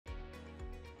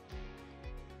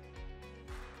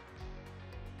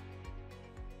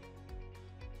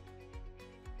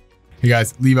Hey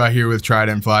guys, Levi here with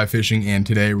Trident Fly Fishing, and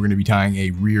today we're going to be tying a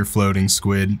rear floating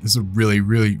squid. This is a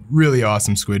really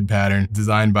awesome squid pattern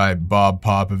designed by Bob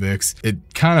Popovic. It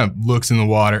kind of looks in the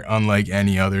water unlike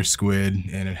any other squid,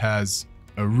 and it has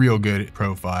a real good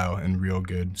profile and real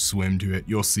good swim to it.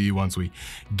 You'll see once we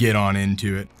get on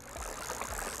into it.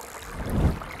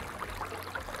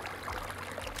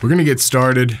 We're gonna get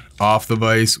started off the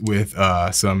vise with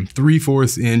some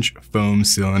 3/4 inch foam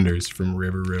cylinders from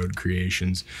River Road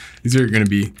Creations. These are gonna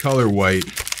be color white.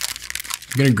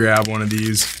 I'm gonna grab one of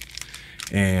these,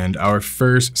 and our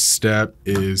first step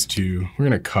is we're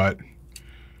gonna cut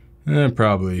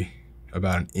probably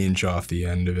about 1 inch off the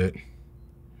end of it.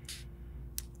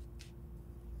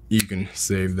 You can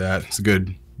save that. It's a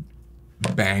good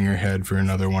banger head for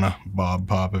another one of Bob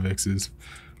Popovic's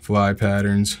fly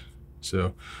patterns.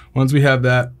 So once we have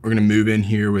that, we're gonna move in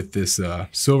here with this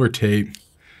silver tape.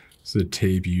 It's a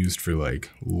tape used for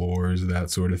like lures, that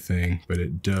sort of thing, but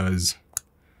it does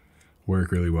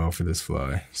work really well for this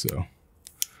fly. So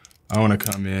I wanna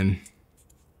come in,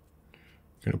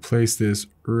 gonna place this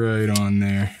right on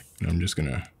there, and I'm just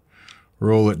gonna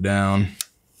roll it down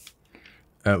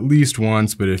at least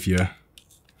once, but if you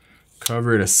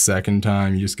cover it a second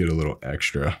time, you just get a little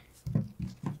extra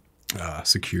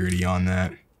security on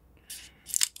that.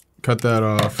 Cut that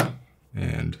off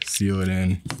and seal it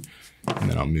in,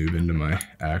 and then I'll move into my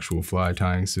actual fly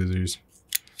tying scissors.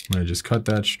 I'm gonna just cut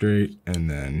that straight and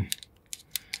then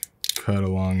cut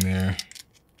along there.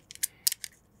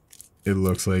 It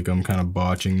looks like I'm kind of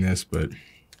botching this, but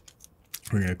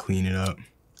we're gonna clean it up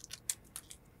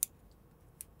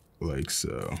like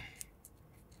so.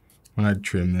 When I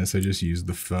trim this, I just use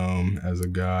the foam as a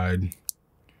guide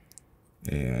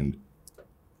and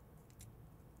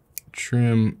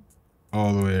trim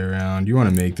all the way around. You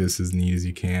want to make this as neat as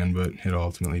you can, but it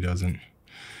ultimately doesn't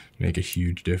make a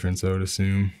huge difference, I would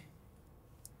assume.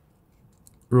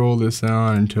 Roll this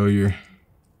on until you're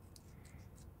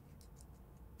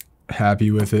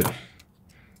happy with it.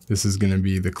 This is going to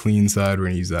be the clean side. We're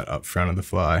going to use that up front of the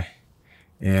fly.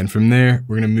 And from there,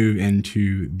 we're going to move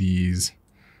into these,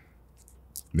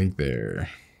 I think they're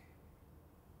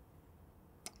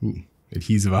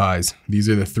adhesive eyes. These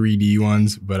are the 3D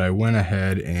ones, but I went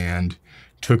ahead and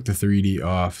took the 3D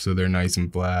off so they're nice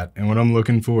and flat. And what I'm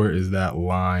looking for is that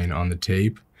line on the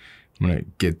tape. I'm gonna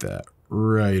get that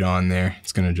right on there.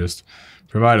 It's gonna just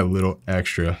provide a little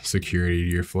extra security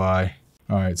to your fly.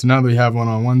 All right, so now that we have one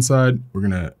on one side, we're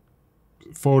gonna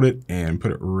fold it and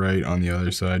put it right on the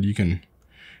other side. You can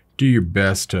do your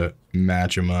best to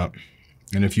match them up.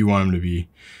 And if you want them to be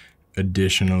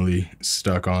additionally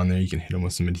stuck on there, you can hit them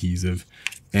with some adhesive.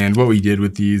 And what we did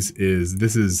with these is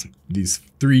these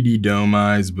 3D dome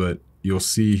eyes, but you'll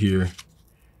see here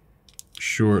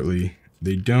shortly,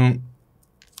 they don't,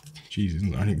 Jesus, it's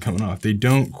not even coming off. They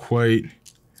don't quite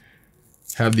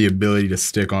have the ability to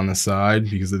stick on the side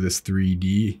because of this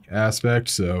 3D aspect.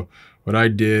 So what I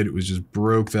did was just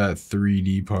broke that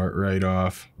 3D part right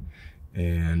off,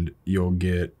 and you'll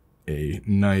get a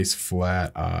nice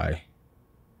flat eye,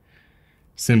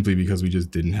 simply because we just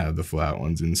didn't have the flat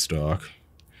ones in stock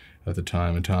at the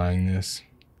time of tying this.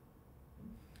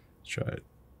 Let's try it.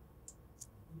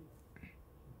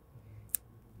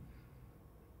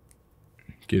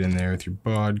 Get in there with your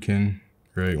bodkin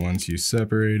right once you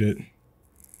separate it.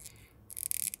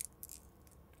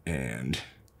 And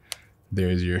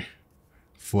there's your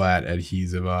flat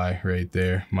adhesive eye right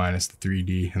there, minus the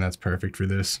 3D, and that's perfect for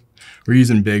this. We're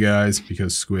using big eyes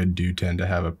because squid do tend to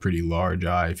have a pretty large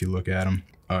eye if you look at them.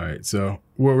 All right, so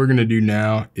what we're gonna do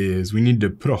now is we need to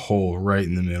put a hole right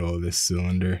in the middle of this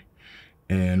cylinder.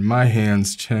 And my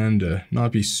hands tend to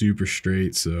not be super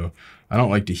straight, so I don't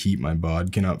like to heat my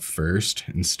bodkin up first.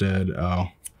 Instead,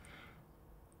 I'll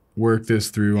work this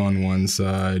through on one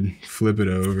side, flip it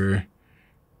over,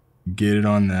 get it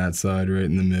on that side right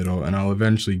in the middle, and I'll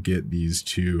eventually get these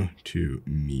two to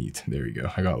meet. There we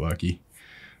go, I got lucky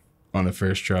on the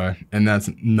first try, and that's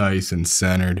nice and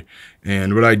centered.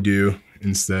 And what I do,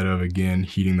 instead of, again,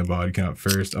 heating the bodkin up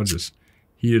first, I'll just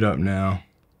heat it up now,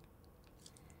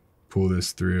 pull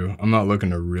this through. I'm not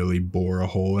looking to really bore a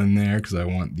hole in there because I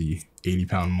want the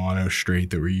 80-pound mono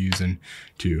straight that we're using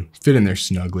to fit in there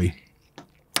snugly.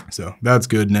 So that's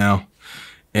good now.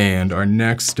 And our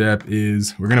next step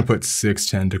is we're gonna put 6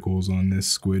 tentacles on this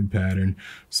squid pattern.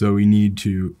 So we need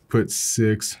to put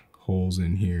 6 holes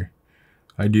in here.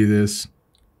 I do this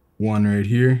one right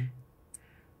here,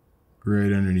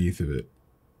 right underneath of it.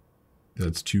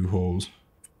 That's 2 holes.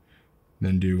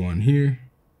 Then do one here,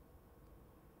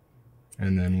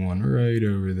 and then one right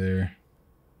over there.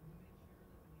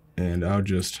 And I'll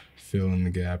just fill in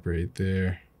the gap right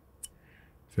there.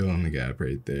 fill in the gap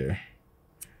right there.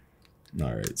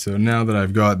 All right, so now that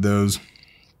I've got those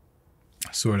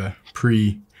sort of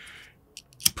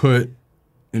put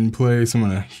in place, I'm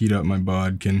gonna heat up my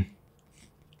bodkin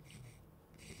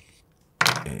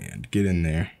and get in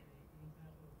there,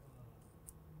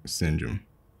 singe them.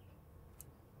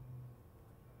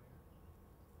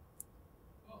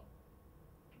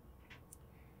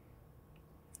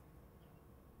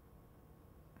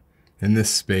 And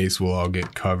this space will all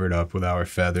get covered up with our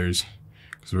feathers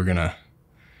because we're gonna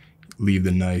leave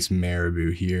the nice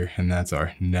marabou here, and that's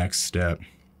our next step.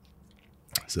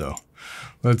 So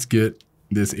let's get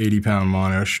this 80-pound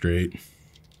mono straight,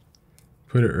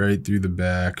 put it right through the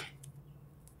back,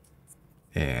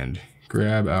 and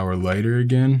grab our lighter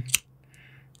again.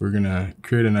 We're gonna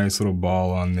create a nice little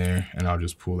ball on there, and I'll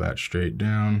just pull that straight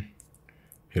down,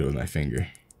 hit it with my finger.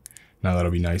 Now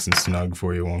that'll be nice and snug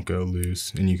for you, it won't go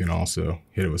loose. And you can also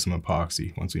hit it with some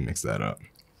epoxy once we mix that up.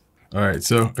 All right,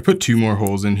 so I put 2 more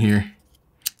holes in here,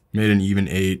 made an even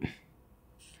 8,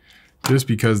 just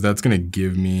because that's gonna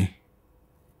give me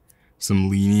some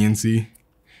leniency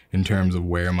in terms of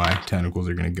where my tentacles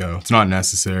are gonna go. It's not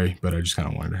necessary, but I just kind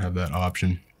of wanted to have that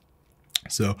option.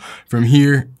 So from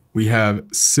here, we have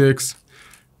 6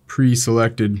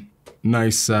 pre-selected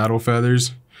nice saddle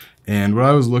feathers. And what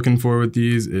I was looking for with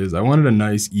these is I wanted a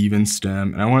nice even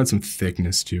stem, and I wanted some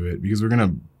thickness to it because we're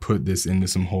gonna put this into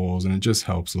some holes, and it just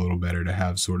helps a little better to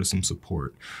have sort of some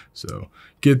support. So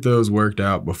get those worked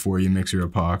out before you mix your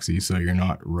epoxy so you're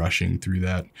not rushing through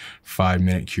that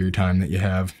 5-minute cure time that you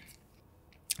have.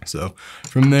 So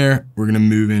from there, we're gonna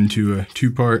move into a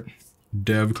 2-part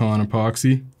DevCon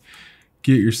epoxy.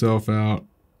 Get yourself out.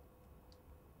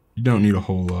 You don't need a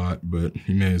whole lot, but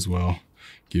you may as well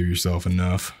give yourself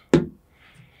enough.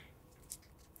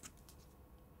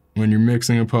 When you're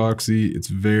mixing epoxy, it's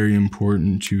very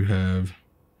important to have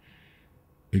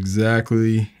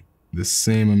exactly the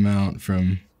same amount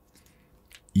from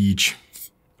each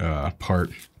part.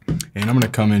 And I'm gonna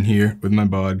come in here with my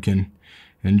bodkin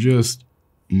and just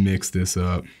mix this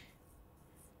up.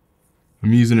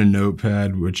 I'm using a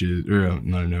notepad, which is, or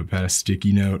not a notepad, a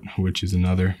sticky note, which is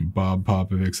another Bob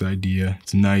Popovic's idea.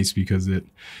 It's nice because it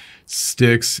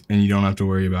sticks and you don't have to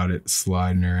worry about it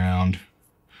sliding around.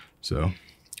 So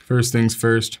first things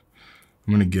first,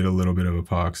 I'm gonna get a little bit of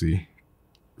epoxy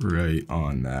right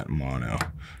on that mono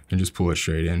and just pull it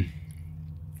straight in.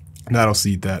 That'll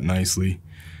seat that nicely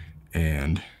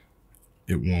and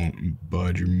it won't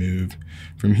budge or move.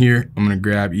 From here, I'm gonna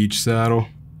grab each saddle,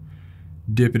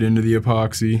 dip it into the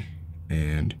epoxy,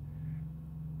 and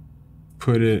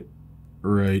put it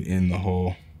right in the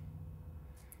hole.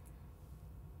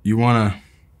 You wanna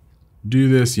do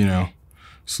this,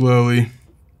 slowly.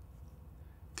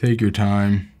 Take your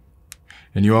time.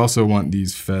 And you also want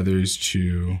these feathers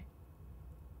to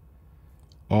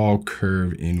all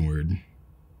curve inward.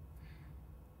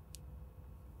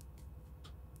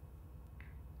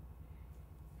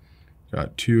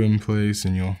 Got 2 in place,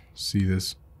 and you'll see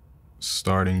this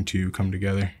starting to come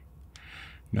together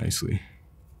nicely.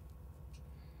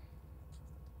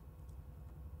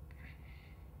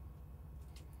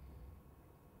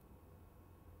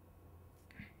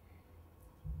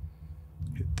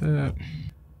 Hit that.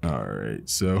 All right,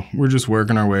 so we're just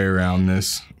working our way around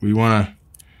this. We want to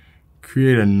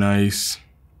create a nice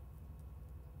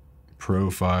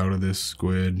profile to this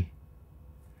squid.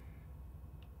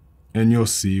 And you'll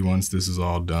see once this is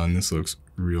all done, this looks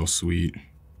real sweet.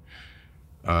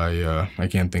 I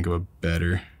can't think of a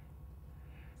better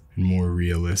and more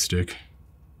realistic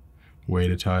way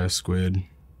to tie a squid.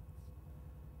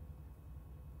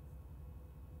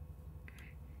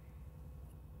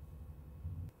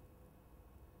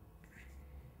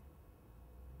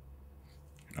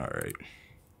 All right,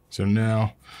 so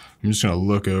now I'm just gonna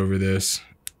look over this,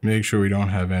 make sure we don't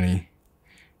have any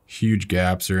huge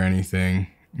gaps or anything.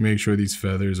 Make sure these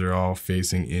feathers are all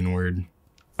facing inward.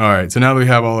 All right, so now that we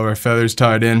have all of our feathers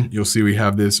tied in, you'll see we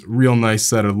have this real nice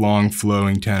set of long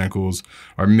flowing tentacles,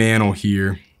 our mantle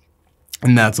here,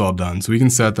 and that's all done. So we can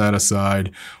set that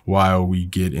aside while we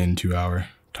get into our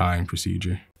tying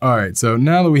procedure. All right, so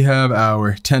now that we have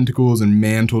our tentacles and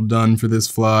mantle done for this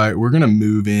fly, we're gonna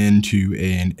move into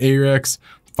an Ahrex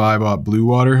 5/0 blue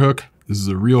water hook. This is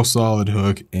a real solid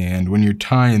hook, and when you're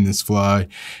tying this fly,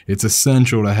 it's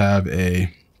essential to have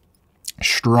a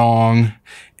strong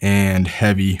and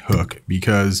heavy hook,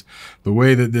 because the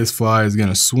way that this fly is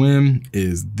gonna swim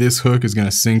is this hook is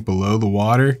gonna sink below the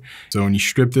water. So when you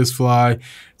strip this fly,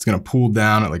 it's gonna pull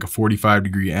down at like a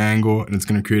 45-degree angle, and it's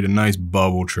gonna create a nice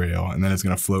bubble trail, and then it's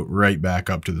gonna float right back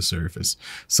up to the surface.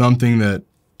 Something that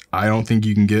I don't think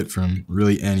you can get from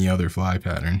really any other fly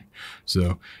pattern.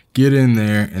 So get in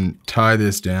there and tie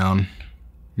this down.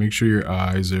 Make sure your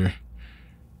eyes are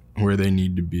where they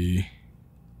need to be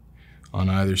on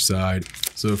either side.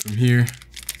 So from here,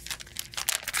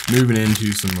 moving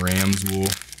into some ram's wool,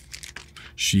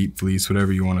 sheep fleece,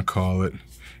 whatever you want to call it.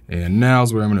 And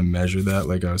now's where I'm going to measure that,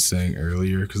 like I was saying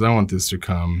earlier, because I want this to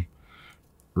come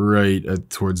right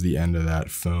towards the end of that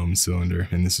foam cylinder,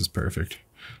 and this is perfect.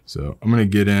 So I'm going to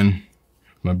get in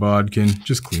my bodkin,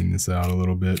 just clean this out a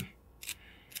little bit.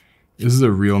 This is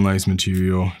a real nice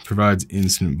material, provides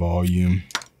instant volume,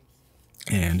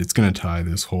 and it's going to tie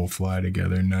this whole fly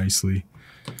together nicely.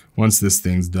 Once this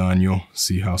thing's done, you'll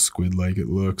see how squid-like it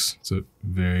looks. It's a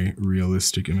very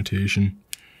realistic imitation.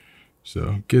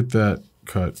 So get that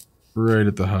cut right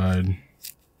at the hide.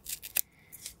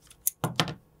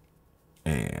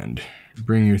 And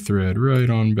bring your thread right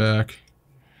on back.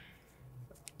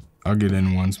 I'll get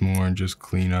in once more and just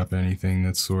clean up anything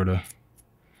that's sort of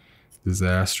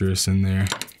disastrous in there.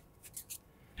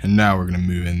 And now we're going to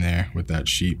move in there with that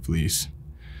sheep fleece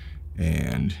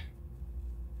and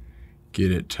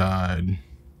get it tied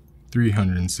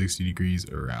 360 degrees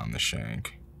around the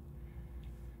shank.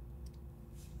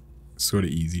 It's sort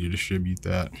of easy to distribute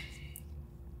that,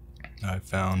 I've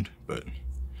found, but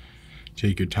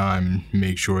take your time and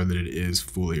make sure that it is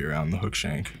fully around the hook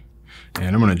shank.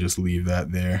 And I'm going to just leave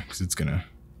that there because it's going to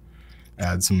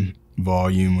add some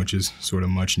volume, which is sort of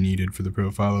much needed for the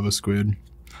profile of a squid.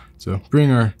 So bring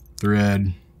our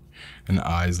thread an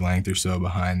eye's length or so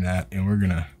behind that, and we're going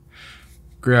to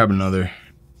grab another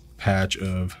patch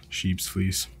of sheep's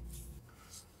fleece.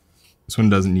 This one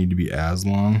doesn't need to be as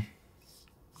long.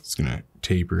 It's going to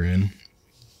taper in,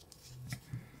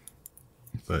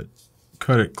 but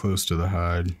cut it close to the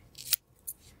hide,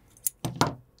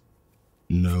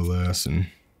 no less, and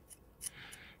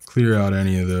clear out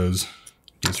any of those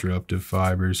disruptive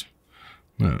fibers.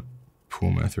 I'm going to pull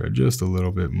my thread just a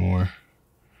little bit more.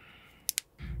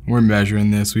 We're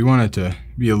measuring this. We want it to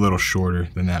be a little shorter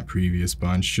than that previous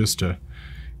bunch, just to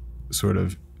sort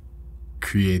of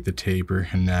create the taper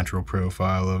and natural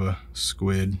profile of a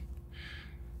squid.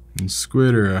 And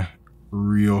squid are a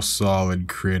real solid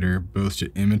critter, both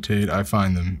to imitate. I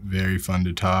find them very fun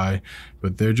to tie,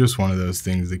 but they're just one of those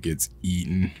things that gets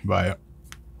eaten by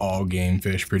all game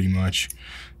fish pretty much.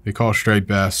 They call striped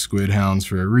bass squid hounds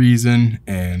for a reason,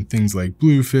 and things like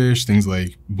bluefish, things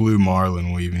like blue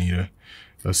marlin will even eat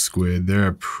a squid. They're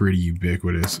a pretty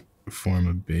ubiquitous form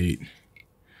of bait.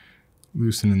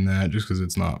 Loosening that just because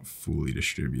it's not fully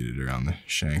distributed around the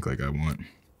shank like I want.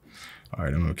 All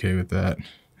right, I'm okay with that,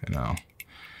 and I'll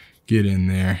get in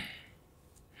there.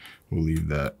 We'll leave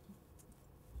that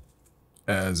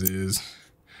as is.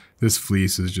 This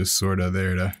fleece is just sort of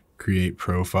there to create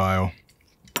profile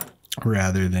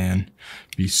rather than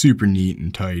be super neat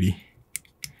and tidy.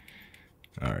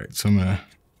 All right, so I'm gonna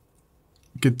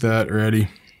get that ready.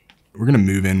 We're gonna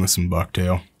move in with some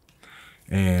bucktail,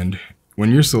 and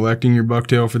when you're selecting your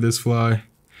bucktail for this fly,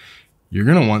 you're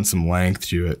gonna want some length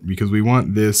to it because we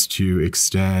want this to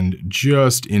extend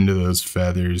just into those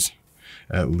feathers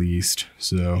at least.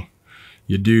 So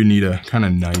you do need a kind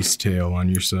of nice tail on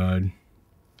your side.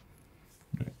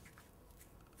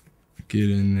 Get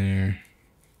in there.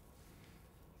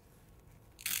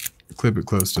 Clip it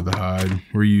close to the hide.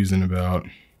 We're using about,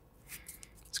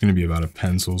 it's gonna be about a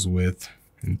pencil's width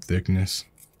in thickness.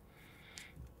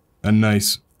 A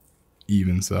nice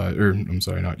even size, or I'm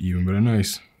sorry, not even, but a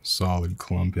nice solid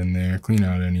clump in there. Clean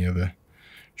out any of the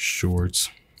shorts.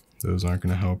 Those aren't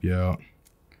gonna help you out.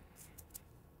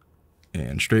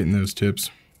 And straighten those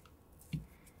tips.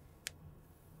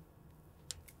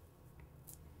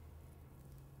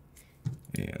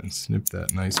 And snip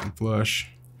that nice and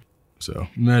flush. So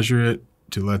measure it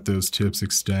to let those tips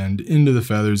extend into the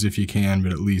feathers if you can,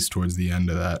 but at least towards the end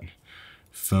of that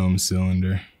foam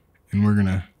cylinder. And we're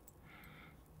gonna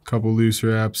couple loose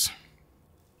wraps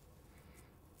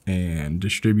and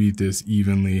distribute this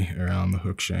evenly around the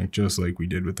hook shank, just like we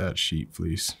did with that sheep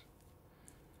fleece.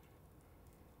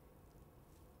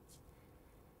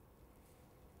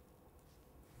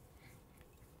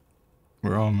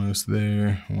 We're almost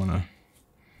there. I want to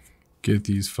get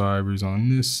these fibers on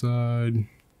this side.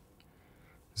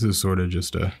 This is sort of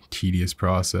just a tedious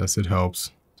process. It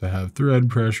helps to have thread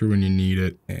pressure when you need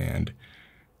it and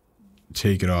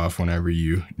take it off whenever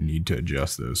you need to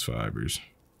adjust those fibers.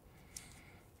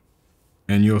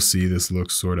 And you'll see this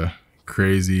looks sort of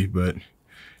crazy, but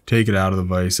take it out of the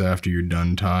vise after you're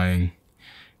done tying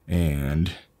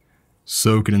and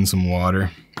soak it in some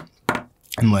water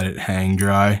and let it hang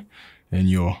dry, and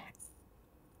you'll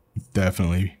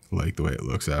definitely like the way it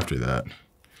looks after that.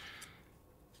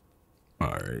 All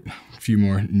right, a few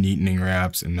more neatening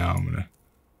wraps, and now I'm gonna,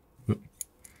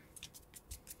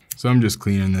 so I'm just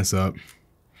cleaning this up,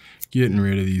 getting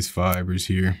rid of these fibers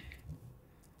here.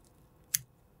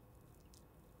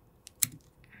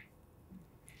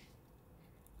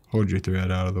 Hold your thread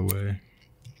out of the way.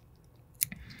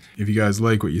 If you guys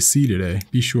like what you see today,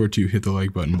 be sure to hit the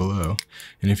like button below.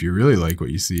 And if you really like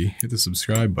what you see, hit the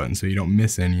subscribe button so you don't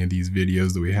miss any of these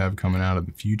videos that we have coming out in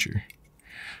the future.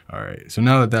 All right, so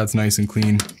now that that's nice and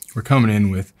clean, we're coming in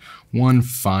with one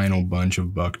final bunch of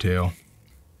bucktail.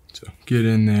 So get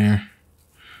in there.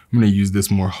 I'm gonna use this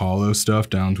more hollow stuff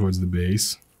down towards the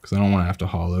base because I don't wanna have to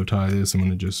hollow tie this. I'm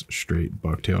gonna just straight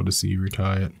bucktail deceiver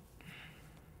tie it.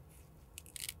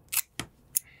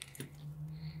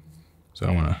 So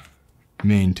I wanna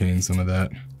maintain some of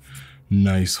that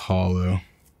nice hollow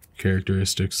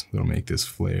characteristics that'll make this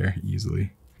flare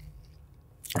easily.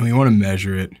 And we want to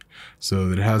measure it so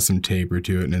that it has some taper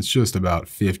to it, and it's just about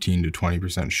 15 to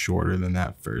 20% shorter than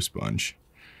that first bunch.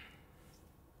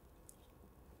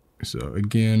 So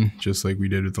again, just like we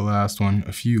did with the last one,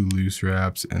 a few loose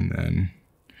wraps and then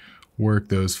work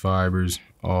those fibers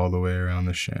all the way around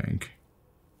the shank.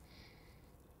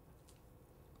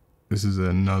 This is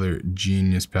another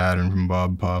genius pattern from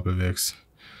Bob Popovic.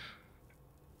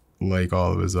 Like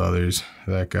all of his others,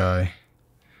 that guy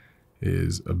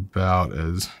is about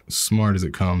as smart as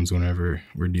it comes whenever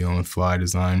we're dealing with fly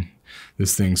design.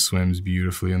 This thing swims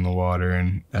beautifully in the water,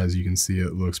 and as you can see,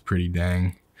 it looks pretty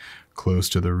dang close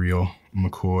to the real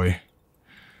McCoy.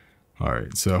 All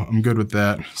right, so I'm good with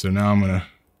that. So now I'm gonna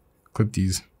clip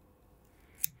these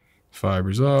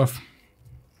fibers off.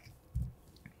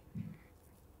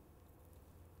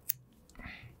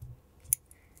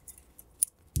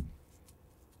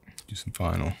 Do some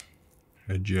final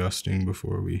adjusting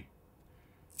before we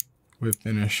whip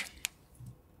finish.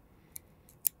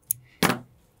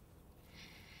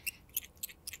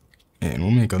 And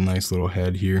we'll make a nice little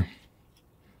head here.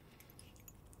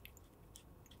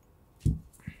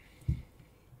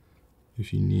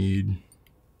 If you need,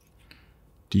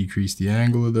 decrease the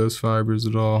angle of those fibers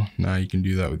at all. Now you can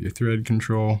do that with your thread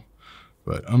control,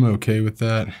 but I'm okay with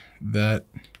that. That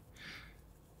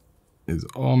is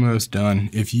almost done.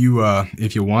 If you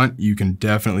want, you can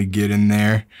definitely get in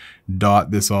there,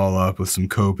 dot this all up with some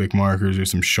Copic markers or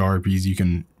some Sharpies. You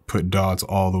can put dots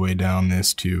all the way down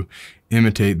this to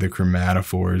imitate the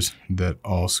chromatophores that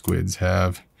all squids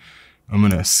have. I'm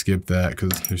gonna skip that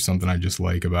because there's something I just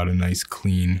like about a nice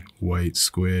clean white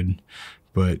squid,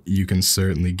 but you can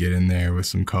certainly get in there with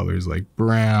some colors like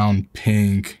brown,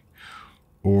 pink,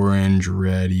 orange,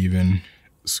 red even.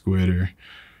 Squid are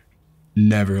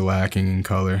never lacking in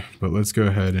color, but let's go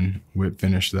ahead and whip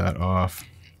finish that off.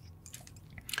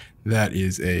 That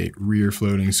is a rear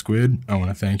floating squid. I want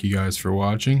to thank you guys for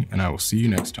watching, and I will see you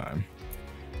next time.